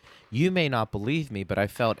year. You may not believe me, but I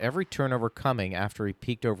felt every turnover coming after he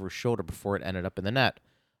peeked over his shoulder before it ended up in the net.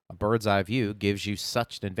 A bird's eye view gives you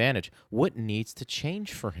such an advantage. What needs to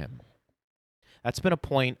change for him? That's been a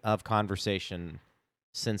point of conversation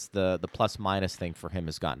since the plus-minus thing for him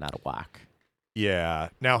has gotten out of whack. Yeah.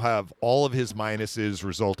 Now, have all of his minuses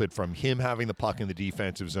resulted from him having the puck in the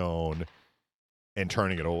defensive zone and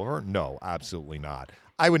turning it over? No, absolutely not.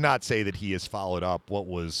 I would not say that he has followed up what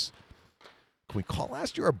was, can we call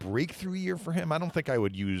last year a breakthrough year for him? I don't think I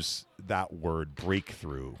would use that word,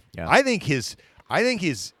 breakthrough. Yeah. I think his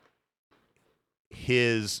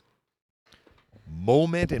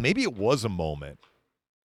moment, and maybe it was a moment,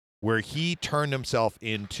 where he turned himself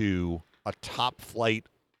into a top-flight,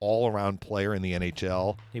 all-around player in the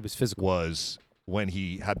NHL. He was physical. Was when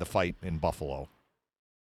he had the fight in Buffalo.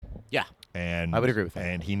 Yeah, and I would agree with that.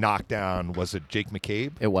 And he knocked down, was it Jake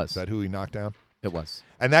McCabe? It was. Is that who he knocked down? It was.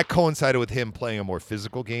 And that coincided with him playing a more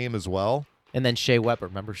physical game as well. And then Shea Weber.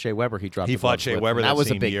 Remember Shea Weber? He dropped. He fought Shea Weber. That was a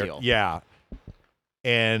same big year. deal. Yeah.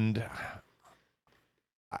 And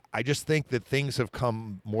I just think that things have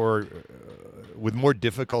come more with more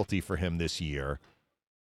difficulty for him this year.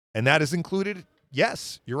 And that has included,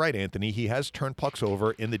 yes, you're right, Anthony. He has turned pucks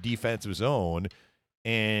over in the defensive zone.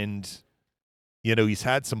 And, he's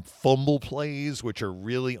had some fumble plays, which are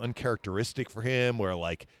really uncharacteristic for him, where,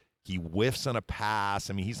 like, he whiffs on a pass.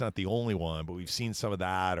 I mean, he's not the only one, but we've seen some of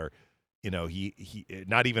that. Or, he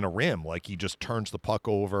not even a rim. Like, he just turns the puck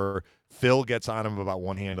over. Phil gets on him about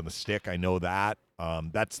one hand on the stick. I know that.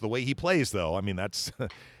 That's the way he plays, though. I mean, that's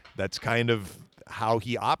kind of how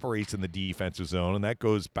he operates in the defensive zone, and that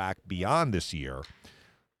goes back beyond this year.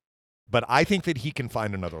 But I think that he can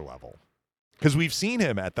find another level, because we've seen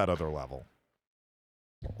him at that other level.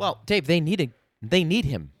 Well, Dave, they need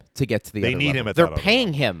him to get to the other level. They need him at They're that other paying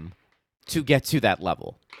level. him to get to that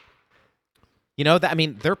level.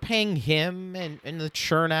 They're paying him and the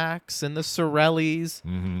Chernaks and the Sorellis,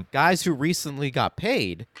 guys who recently got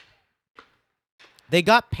paid. They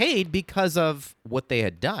got paid because of what they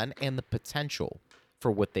had done and the potential for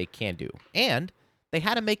what they can do. And they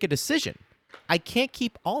had to make a decision. I can't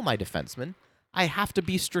keep all my defensemen. I have to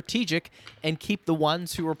be strategic and keep the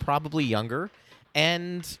ones who are probably younger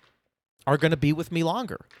and are going to be with me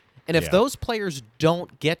longer. And if those players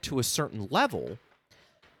don't get to a certain level,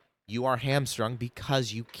 you are hamstrung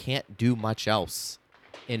because you can't do much else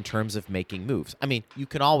in terms of making moves. I mean, you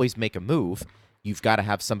can always make a move. You've got to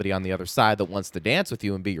have somebody on the other side that wants to dance with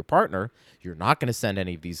you and be your partner. You're not going to send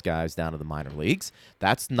any of these guys down to the minor leagues.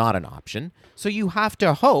 That's not an option. So you have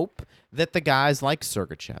to hope that the guys like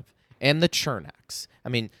Sergachev and the Chernaks. I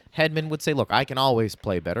mean, Hedman would say, look, I can always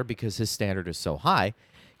play better because his standard is so high.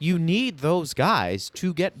 You need those guys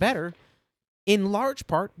to get better in large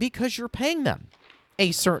part because you're paying them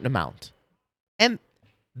a certain amount. And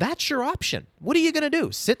that's your option. What are you going to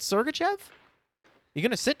do? Sit Sergachev? You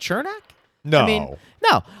going to sit Chernak? No. I mean,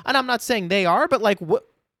 no. And I'm not saying they are, but like what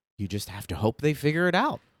you just have to hope they figure it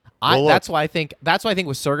out. That's why I think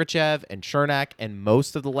with Sergachev and Chernak and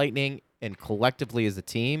most of the Lightning and collectively as a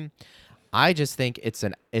team, I just think it's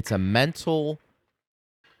a mental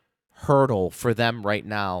hurdle for them right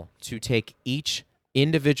now to take each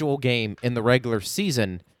individual game in the regular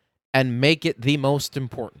season and make it the most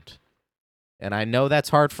important. And I know that's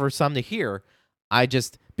hard for some to hear.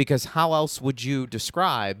 Because how else would you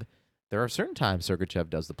describe, there are certain times Sergachev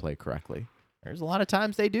does the play correctly. There's a lot of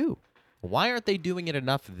times they do. Why aren't they doing it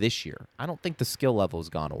enough this year? I don't think the skill level has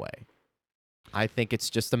gone away. I think it's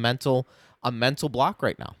just a mental block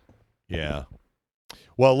right now. Yeah.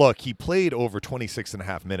 Well, look, he played over 26 and a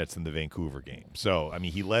half minutes in the Vancouver game. So, I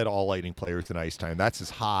mean, he led all Lightning players in ice time. That's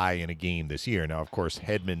his high in a game this year. Now, of course,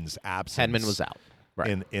 Hedman's absence Hedman was out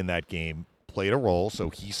in that game played a role. So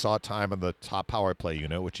he saw time on the top power play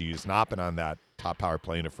unit, which he has not been on that top power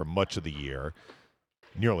play unit for much of the year,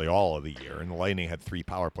 nearly all of the year. And the Lightning had 3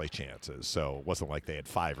 power play chances. So it wasn't like they had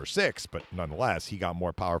 5 or 6, but nonetheless, he got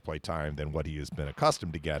more power play time than what he has been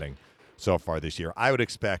accustomed to getting so far this year. I would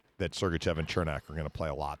expect that Sergachev and Chernak are going to play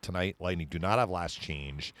a lot tonight. Lightning do not have last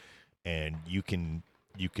change, and you can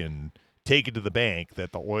take it to the bank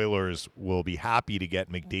that the Oilers will be happy to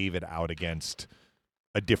get McDavid out against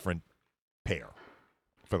a different pair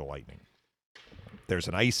for the Lightning. There's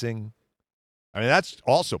an icing. I mean, that's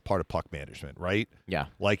also part of puck management, right? Yeah.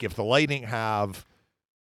 Like if the Lightning have,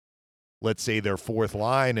 let's say, their fourth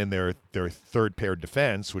line and their third pair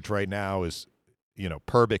defense, which right now is,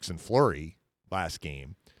 Perbix and Fleury last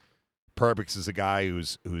game. Perbix is a guy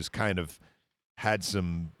who's kind of had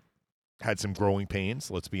some growing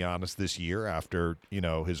pains, let's be honest, this year after,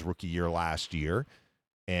 his rookie year last year.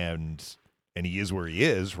 And he is where he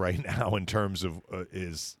is right now in terms of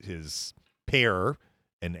his pair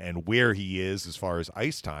and where he is as far as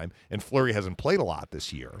ice time. And Fleury hasn't played a lot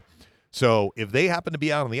this year. So if they happen to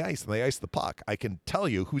be out on the ice and they ice the puck, I can tell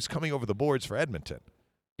you who's coming over the boards for Edmonton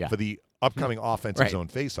for the upcoming offensive zone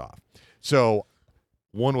faceoff. So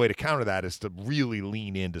one way to counter that is to really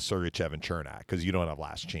lean into Sergachev and Chernak because you don't have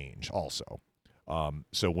last change also.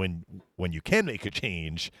 So when you can make a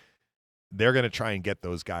change, they're going to try and get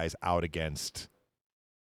those guys out against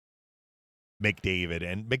McDavid.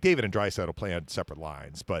 And McDavid and Draisaitl play on separate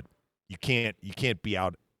lines, but you can't be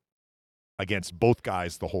out against both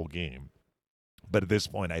guys the whole game. But at this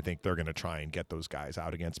point, I think they're going to try and get those guys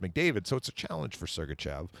out against McDavid. So it's a challenge for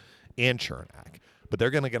Sergachev and Chernak. But they're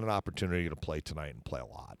going to get an opportunity to play tonight and play a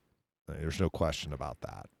lot. There's no question about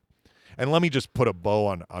that. And let me just put a bow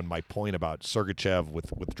on my point about Sergachev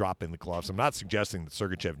with dropping the gloves. I'm not suggesting that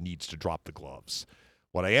Sergachev needs to drop the gloves.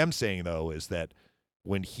 What I am saying, though, is that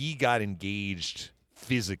when he got engaged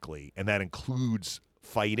physically, and that includes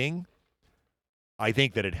fighting, I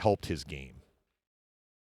think that it helped his game.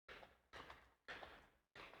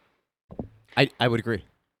 I would agree.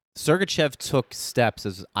 Sergachev took steps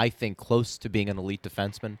as, I think, close to being an elite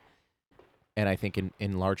defenseman. And I think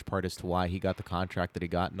in large part as to why he got the contract that he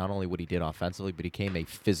got, not only what he did offensively, but he became a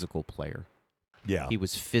physical player. Yeah. He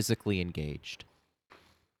was physically engaged.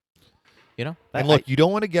 And look, you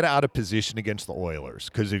don't want to get out of position against the Oilers,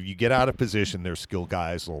 because if you get out of position, their skill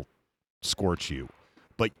guys will scorch you.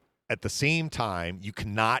 But at the same time, you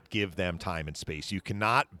cannot give them time and space. You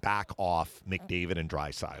cannot back off McDavid and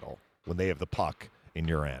Draisaitl when they have the puck in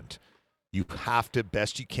your end. You have to,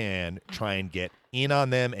 best you can, try and get in on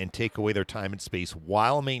them and take away their time and space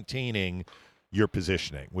while maintaining your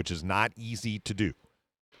positioning, which is not easy to do.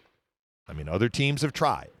 I mean, other teams have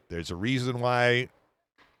tried. There's a reason why.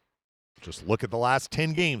 Just look at the last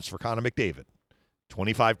 10 games for Connor McDavid.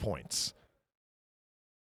 25 points.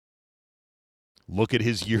 Look at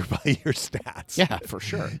his year-by-year stats. Yeah, for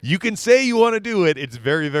sure. You can say you want to do it. It's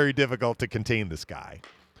very, very difficult to contain this guy.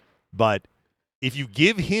 But if you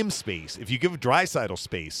give him space, if you give Draisaitl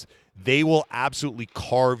space, they will absolutely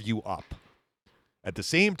carve you up. At the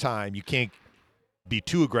same time, you can't be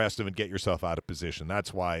too aggressive and get yourself out of position.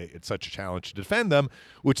 That's why it's such a challenge to defend them,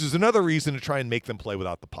 which is another reason to try and make them play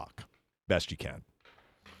without the puck. Best you can.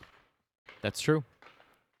 That's true.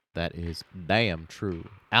 That is damn true.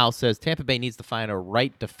 Al says Tampa Bay needs to find a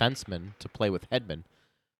right defenseman to play with Hedman.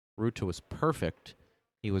 Ruta was perfect.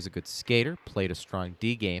 He was a good skater, played a strong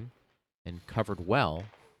D game, and covered well,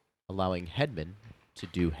 allowing Hedman to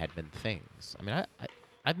do Hedman things. I mean,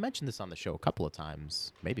 I've mentioned this on the show a couple of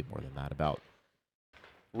times, maybe more than that, about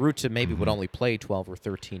Ruta maybe would only play 12 or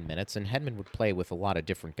 13 minutes, and Hedman would play with a lot of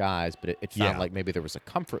different guys, but it found like maybe there was a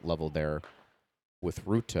comfort level there with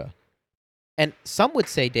Ruta. And some would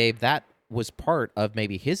say, Dave, that was part of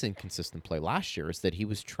maybe his inconsistent play last year, is that he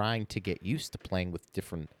was trying to get used to playing with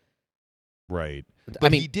different... Right.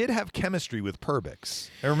 But he did have chemistry with Perbix.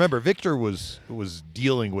 And remember, Victor was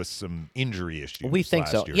dealing with some injury issues. We think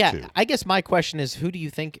last so. year Yeah, too. I guess my question is, who do you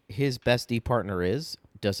think his best D partner is?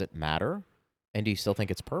 Does it matter? And do you still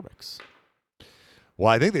think it's Perbix? Well,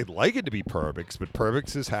 I think they'd like it to be Perbix, but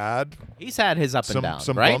Perbix has had He's had his up and down,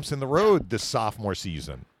 some right? bumps in the road this sophomore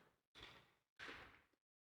season.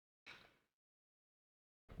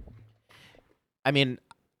 I mean,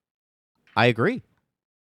 I agree.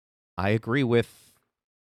 I agree with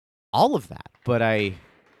all of that, but I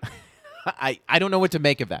don't know what to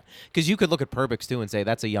make of that, because you could look at Perbix too and say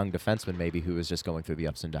that's a young defenseman maybe who is just going through the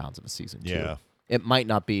ups and downs of a season too. Yeah. It might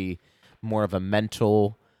not be more of a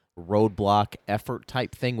mental roadblock effort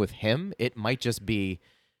type thing with him. It might just be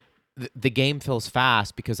the game feels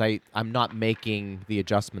fast because I'm not making the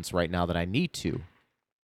adjustments right now that I need to.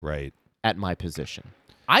 Right. At my position.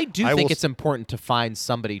 I think it's important to find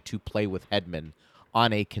somebody to play with Hedman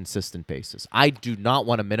on a consistent basis. I do not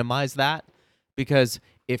want to minimize that, because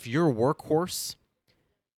if your workhorse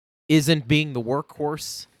isn't being the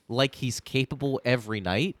workhorse like he's capable every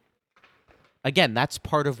night, again, that's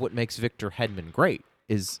part of what makes Victor Hedman great,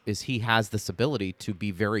 is he has this ability to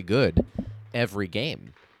be very good every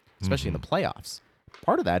game, especially in the playoffs.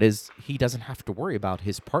 Part of that is he doesn't have to worry about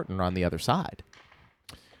his partner on the other side.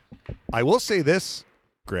 I will say this,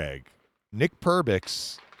 Greg. Nick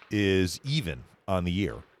Perbix is even on the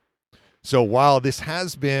year. So while this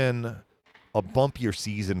has been a bumpier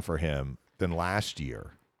season for him than last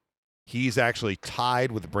year, he's actually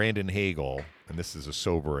tied with Brandon Hagel, and this is a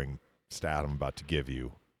sobering stat I'm about to give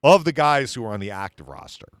you, of the guys who are on the active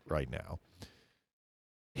roster right now.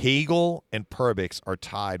 Hagel and Perbix are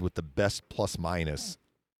tied with the best plus-minus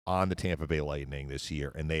on the Tampa Bay Lightning this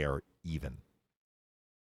year, and they are even.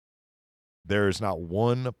 There is not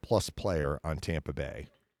one plus player on Tampa Bay.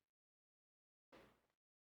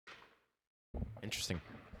 Interesting.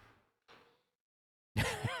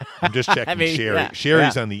 I'm just checking Sherry. Yeah,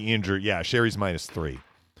 Sherry's on the injury. Yeah, Sherry's -3.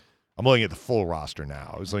 I'm looking at the full roster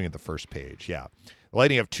now. I was looking at the first page. Yeah. The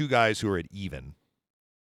Lightning have two guys who are at even.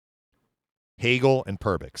 Hagel and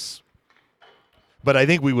Perbix. But I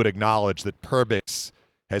think we would acknowledge that Perbix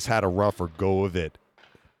has had a rougher go of it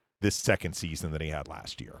this second season than he had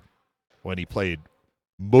last year, when he played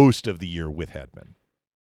most of the year with Hedman.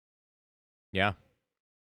 Yeah.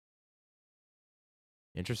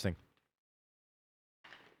 Interesting.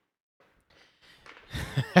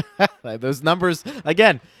 Those numbers,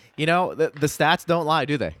 again, the stats don't lie,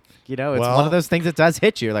 do they? It's one of those things that does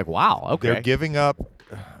hit you. You're like, wow, okay. They're giving up.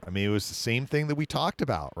 It was the same thing that we talked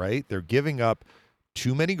about, right? They're giving up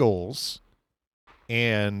too many goals,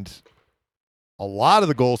 and a lot of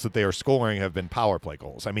the goals that they are scoring have been power play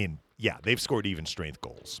goals. They've scored even strength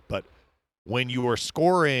goals, but when you are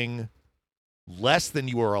scoring less than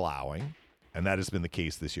you are allowing, and that has been the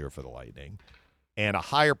case this year for the Lightning, and a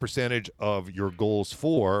higher percentage of your goals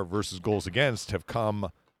for versus goals against have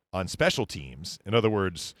come on special teams. In other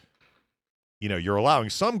words, you're allowing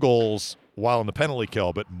some goals while in the penalty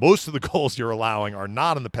kill, but most of the goals you're allowing are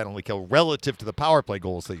not in the penalty kill relative to the power play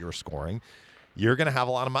goals that you're scoring. You're going to have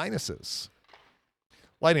a lot of minuses.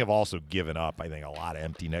 Lightning have also given up, I think, a lot of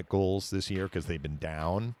empty net goals this year because they've been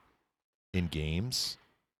down in games.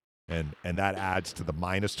 And that adds to the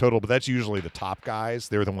minus total, but that's usually the top guys.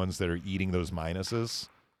 They're the ones that are eating those minuses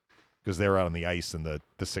because they're out on the ice in the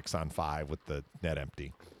 6-on-5 with the net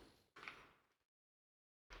empty.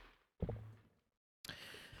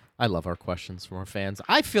 I love our questions from our fans.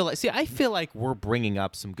 I feel like we're bringing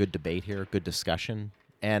up some good debate here, good discussion,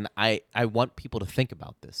 and I want people to think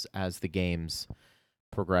about this as the games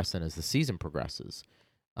progress and as the season progresses.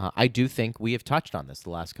 I do think we have touched on this the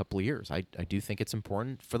last couple of years. I do think it's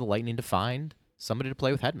important for the Lightning to find somebody to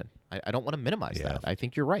play with Hedman. I don't want to minimize that. I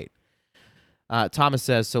think you're right. Thomas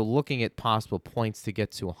says, so looking at possible points to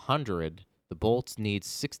get to 100, the Bolts need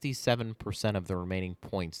 67% of the remaining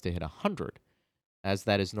points to hit 100, as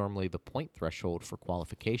that is normally the point threshold for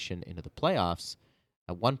qualification into the playoffs.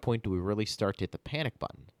 At one point, do we really start to hit the panic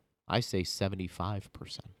button? I say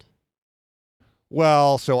 75%.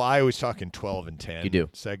 Well, so I was talking 12 and 10 You do.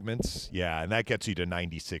 segments. Yeah, and that gets you to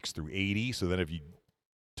 96 through 80. So then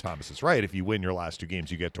Thomas is right, if you win your last two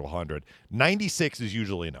games, you get to 100. 96 is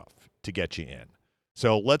usually enough to get you in.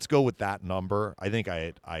 So let's go with that number. I think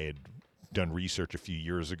I had done research a few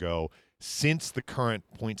years ago. since the current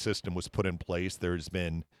point system was put in place, there's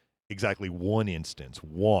been exactly one instance,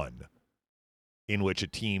 in which a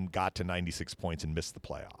team got to 96 points and missed the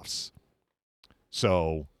playoffs.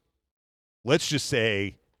 So let's just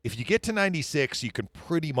say if you get to 96, you can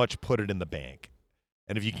pretty much put it in the bank.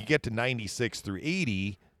 And if you can get to 96 through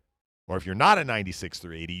 80, or if you're not at 96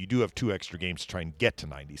 through 80, you do have 2 extra games to try and get to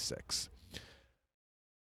 96.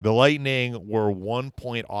 The Lightning were 1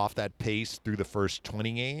 point off that pace through the first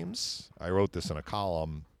 20 games. I wrote this in a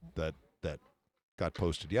column that got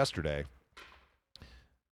posted yesterday.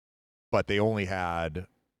 But they only had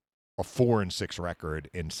a 4-6 record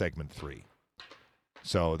in segment 3.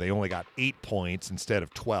 So they only got 8 points instead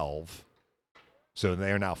of 12. So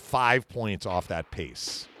they are now 5 points off that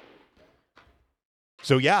pace.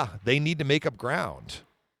 So, yeah, they need to make up ground.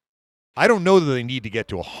 I don't know that they need to get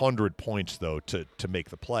to 100 points, though, to make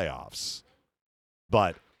the playoffs.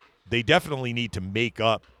 But they definitely need to make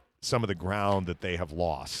up some of the ground that they have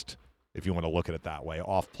lost, if you want to look at it that way,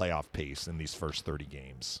 off playoff pace in these first 30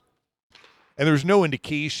 games. And there's no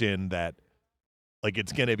indication that, like,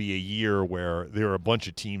 it's going to be a year where there are a bunch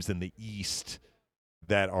of teams in the East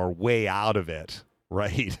that are way out of it,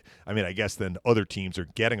 right? I mean, I guess then other teams are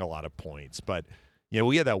getting a lot of points. But, you know,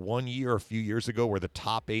 we had that one year a few years ago where the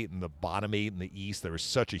top 8 and the bottom 8 in the East, there was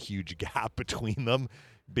such a huge gap between them.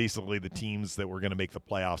 Basically, the teams that were going to make the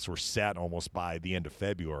playoffs were set almost by the end of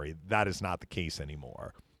February. That is not the case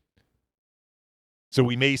anymore. So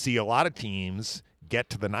we may see a lot of teams get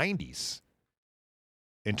to the 90s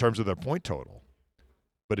in terms of their point total.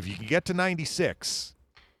 But if you can get to 96,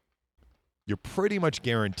 you're pretty much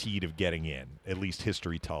guaranteed of getting in. At least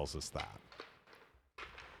history tells us that.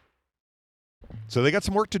 So they got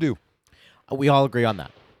some work to do. We all agree on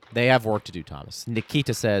that. They have work to do, Thomas.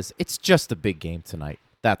 Nikita says, it's just a big game tonight.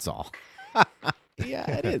 That's all. Yeah,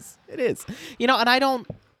 it is. It is. You know, and I don't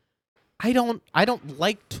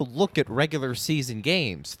like to look at regular season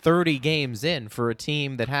games, 30 games in, for a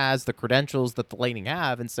team that has the credentials that the Lightning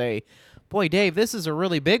have and say, boy, Dave, this is a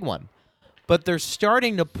really big one. But they're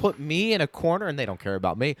starting to put me in a corner, and they don't care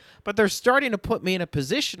about me, but they're starting to put me in a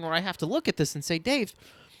position where I have to look at this and say, Dave,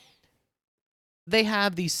 they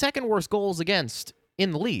have the second worst goals against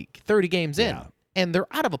in the league, 30 games in, and they're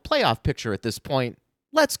out of a playoff picture at this point.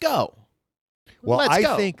 Let's go. Well, I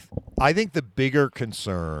think the bigger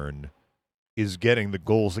concern is getting the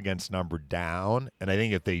goals against number down, and I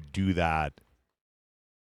think if they do that,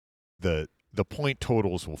 the point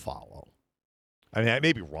totals will follow. I mean, I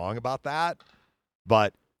may be wrong about that,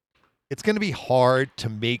 but it's going to be hard to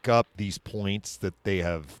make up these points that they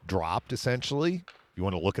have dropped, essentially. If you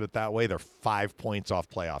want to look at it that way, they're 5 points off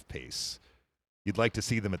playoff pace. You'd like to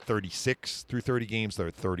see them at 36 through 30 games, they're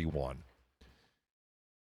at 31.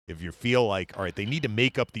 If you feel like, all right, they need to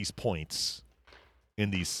make up these points in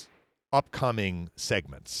these upcoming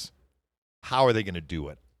segments, how are they going to do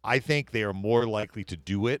it? I think they are more likely to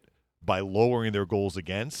do it by lowering their goals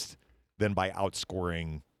against than by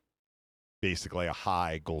outscoring basically a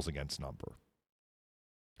high goals against number.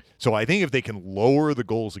 So I think if they can lower the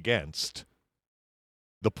goals against,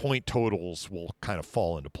 the point totals will kind of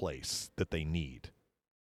fall into place that they need.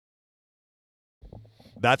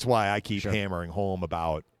 That's why I keep hammering home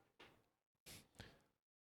about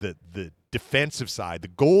the defensive side. The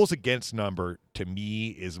goals against number, to me,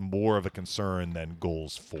 is more of a concern than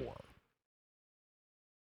goals for.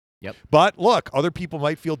 Yep. But look, other people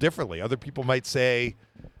might feel differently. Other people might say,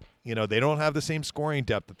 you know, they don't have the same scoring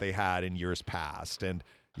depth that they had in years past. And,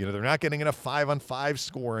 you know, they're not getting enough 5-on-5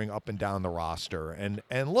 scoring up and down the roster. And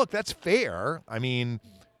look, that's fair. I mean,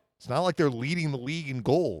 it's not like they're leading the league in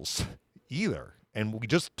goals either. And we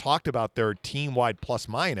just talked about their team-wide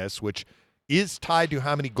plus-minus, which is tied to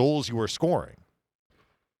how many goals you are scoring.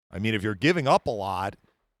 I mean, if you're giving up a lot,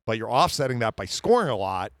 but you're offsetting that by scoring a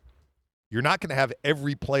lot, you're not going to have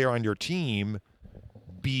every player on your team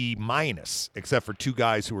be minus, except for 2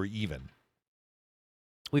 guys who are even.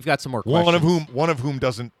 We've got some more questions. One of whom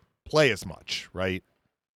doesn't play as much, right?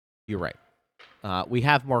 You're right. We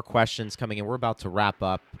have more questions coming in. We're about to wrap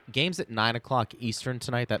up. Games at 9 o'clock Eastern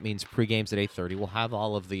tonight. That means pre-games at 8:30. We'll have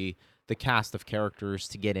all of the cast of characters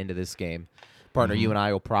to get into this game. Partner, you and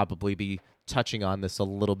I will probably be touching on this a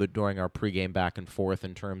little bit during our pregame back and forth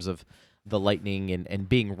in terms of the Lightning and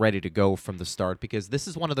being ready to go from the start, because this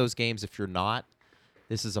is one of those games, if you're not,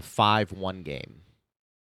 this is a 5-1 game,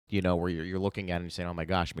 you know, where you're looking at it and you're saying, oh my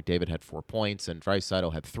gosh, McDavid had 4 points and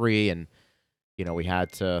Draisaitl had 3, and, you know, we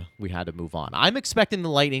had to move on. I'm expecting the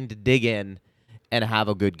Lightning to dig in and have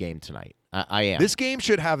a good game tonight. I am. This game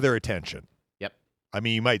should have their attention. Yep. I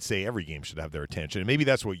mean, you might say every game should have their attention, and maybe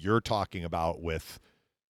that's what you're talking about with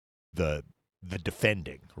the the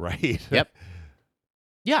defending, right? Yep.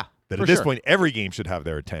 Yeah. That for at this sure. point, every game should have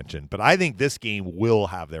their attention. But I think this game will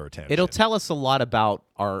have their attention. It'll tell us a lot about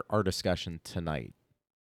our discussion tonight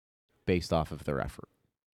based off of their effort.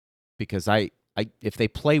 Because if they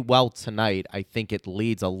play well tonight, I think it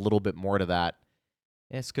leads a little bit more to that.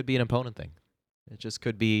 This could be an opponent thing. It just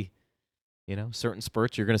could be, certain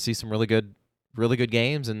spurts you're going to see some really good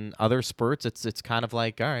games, and other spurts it's kind of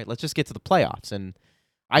like, all right, let's just get to the playoffs. And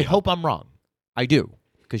I hope I'm wrong. I do,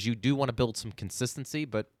 because you do want to build some consistency,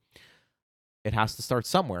 but it has to start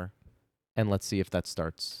somewhere, and let's see if that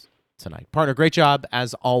starts tonight. Partner, great job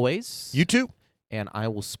as always. You too. And I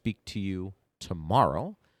will speak to you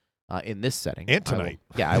tomorrow in this setting. And tonight.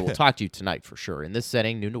 I will talk to you tonight for sure. In this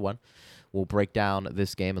setting, noon to 1. We'll break down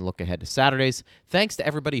this game and look ahead to Saturdays. Thanks to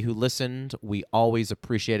everybody who listened. We always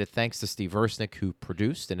appreciate it. Thanks to Steve Versnick, who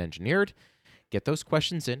produced and engineered. Get those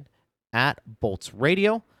questions in at Bolts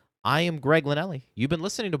Radio. I am Greg Linnelli. You've been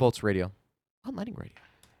listening to Bolts Radio on Lightning Radio.